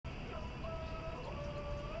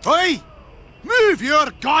Oi! Move your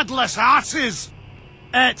godless asses!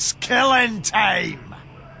 It's killing time!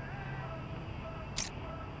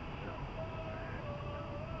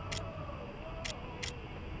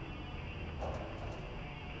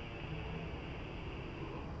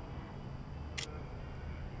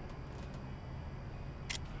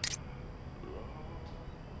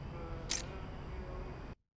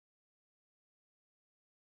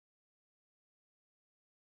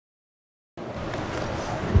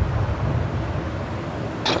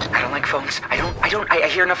 Phones. I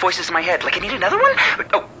hear enough voices in my head. Like, I need another one?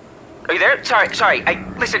 Oh, are you there? Sorry.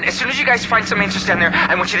 Listen, as soon as you guys find some answers down there,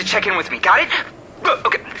 I want you to check in with me. Got it?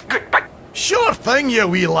 Okay, good, bye. Sure thing, you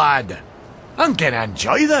wee lad. I'm gonna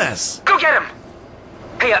enjoy this. Go get him!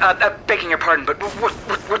 Hey, begging your pardon, but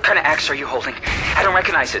what kind of axe are you holding? I don't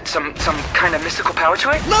recognize it. Some kind of mystical power to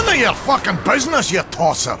it? None of your fucking business, you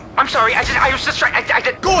tosser. I'm sorry, I was just trying, I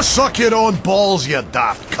did... Go suck your own balls, you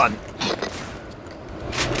daft cunt.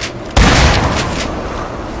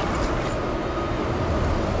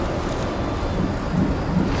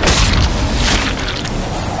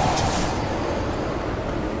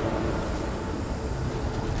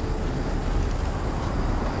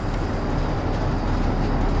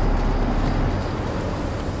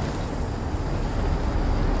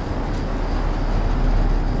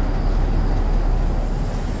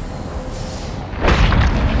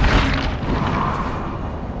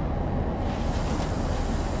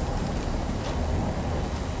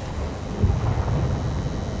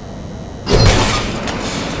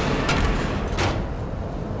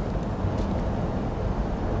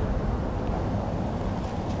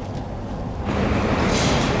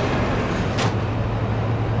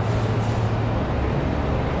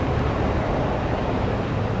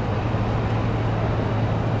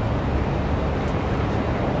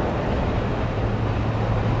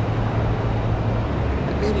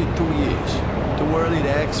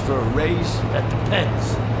 For a raise? That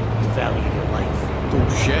depends. You value your life.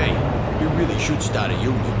 Touché. You really should start a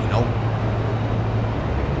union, you know?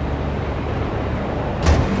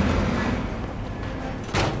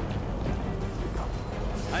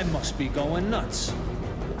 I must be going nuts.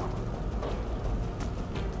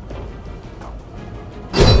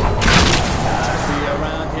 Gotta be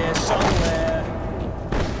around here somewhere.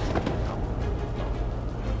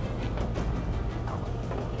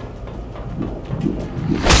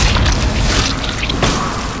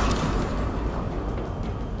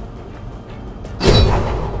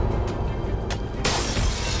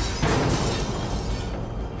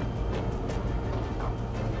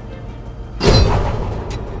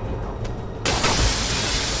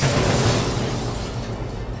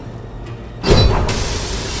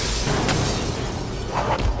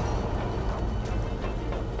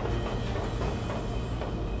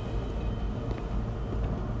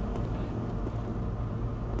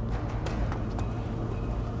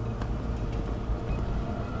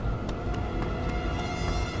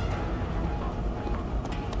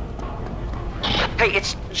 Hey,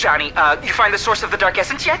 it's Johnny. You find the source of the Dark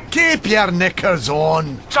Essence yet? Keep your knickers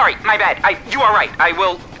on. Sorry, my bad. You are right. I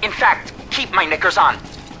will, in fact, keep my knickers on.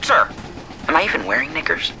 Sir. Am I even wearing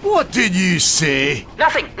knickers? What did you say?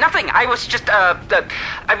 Nothing. I was just,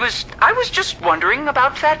 I was just wondering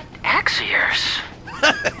about that axe of yours.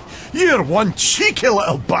 You're one cheeky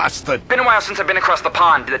little bastard. Been a while since I've been across the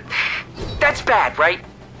pond. That's bad, right?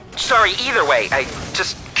 Sorry, either way. I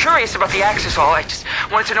just curious about the axe is all. I just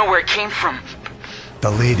wanted to know where it came from. The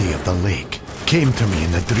Lady of the Lake came to me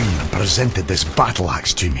in a dream and presented this battle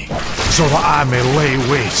axe to me, so that I may lay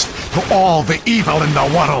waste to all the evil in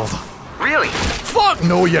the world. Really? Fuck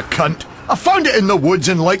no, you cunt. I found it in the woods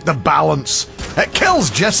and liked the balance. It kills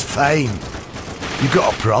just fine. You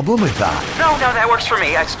got a problem with that? No, that works for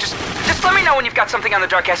me. Just let me know when you've got something on the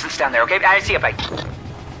Dark Essence down there, okay? I see you, bye.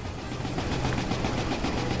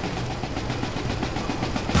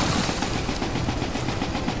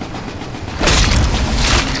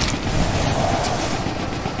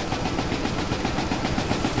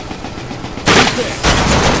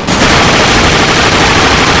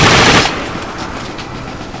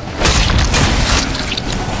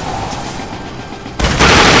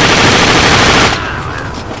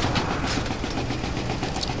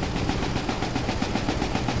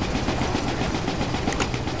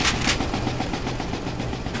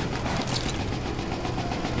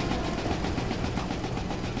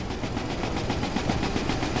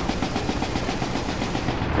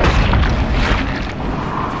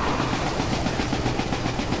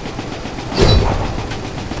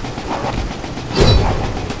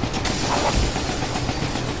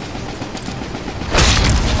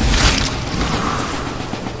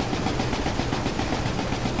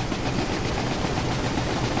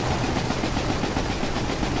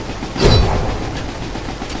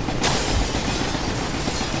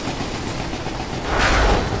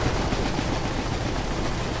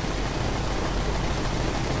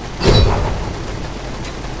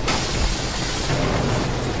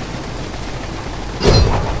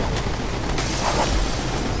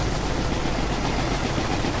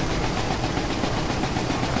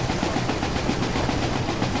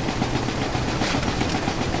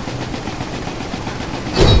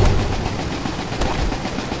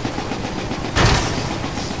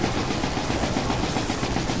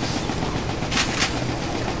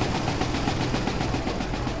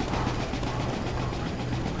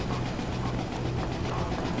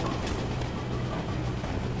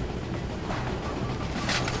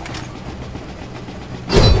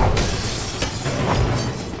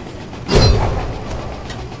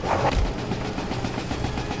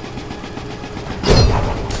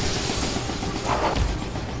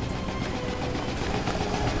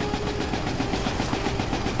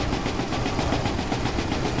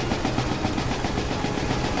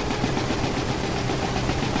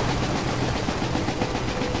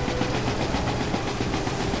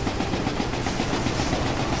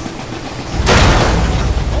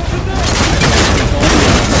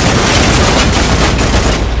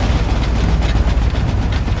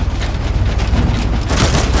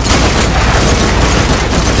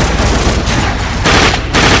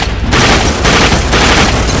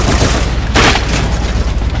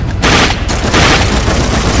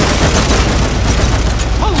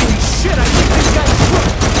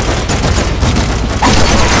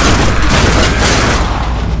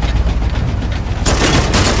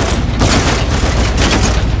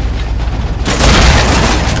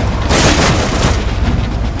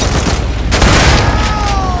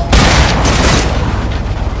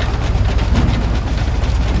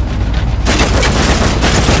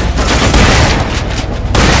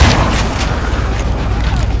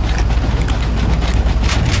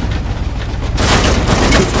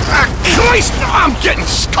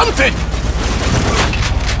 something!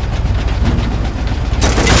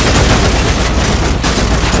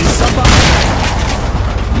 Is somebody...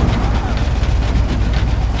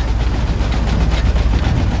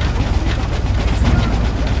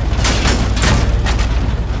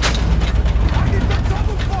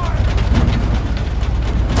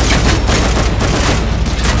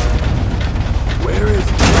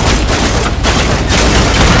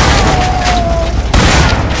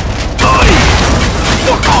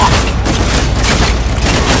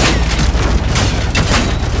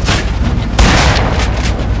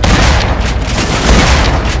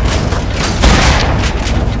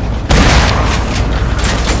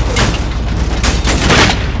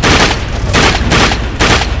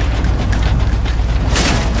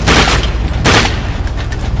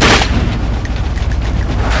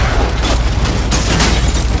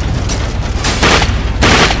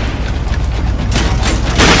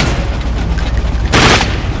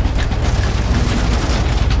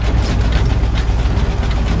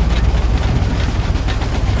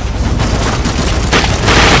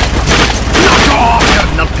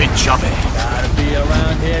 Gotta be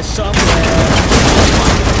around here somewhere.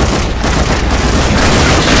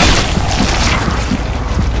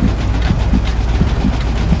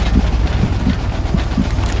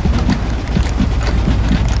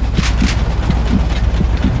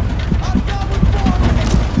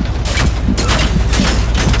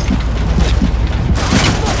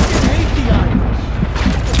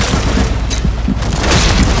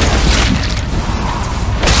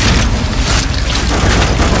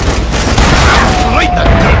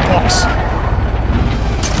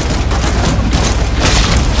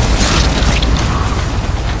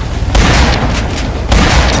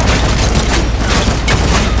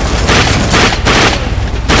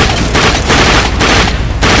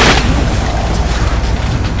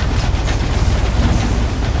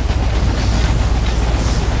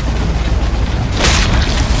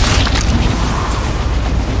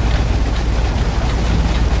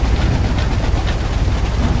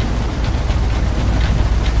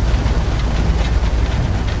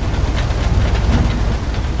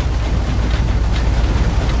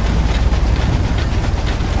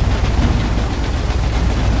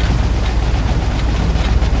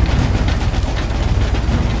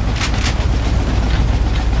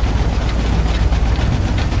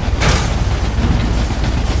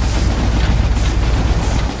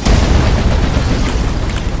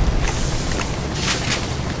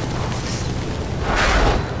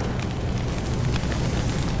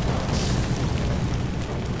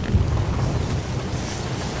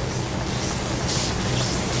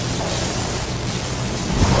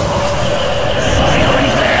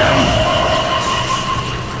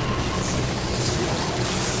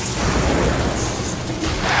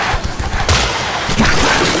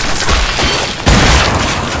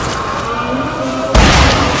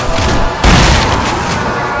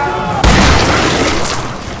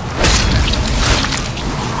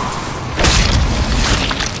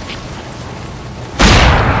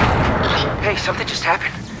 Hey, something just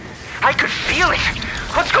happened. I could feel it.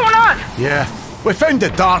 What's going on? Yeah, we found the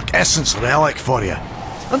Dark Essence relic for you.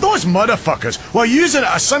 And those motherfuckers were using it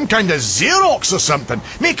as some kind of Xerox or something,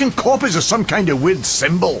 making copies of some kind of weird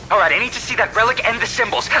symbol. Alright, I need to see that relic and the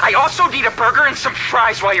symbols. I also need a burger and some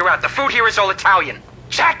fries while you're out. The food here is all Italian.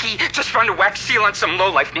 Jackie just found a wax seal on some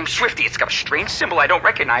lowlife named Swifty. It's got a strange symbol I don't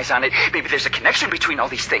recognize on it. Maybe there's a connection between all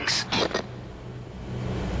these things.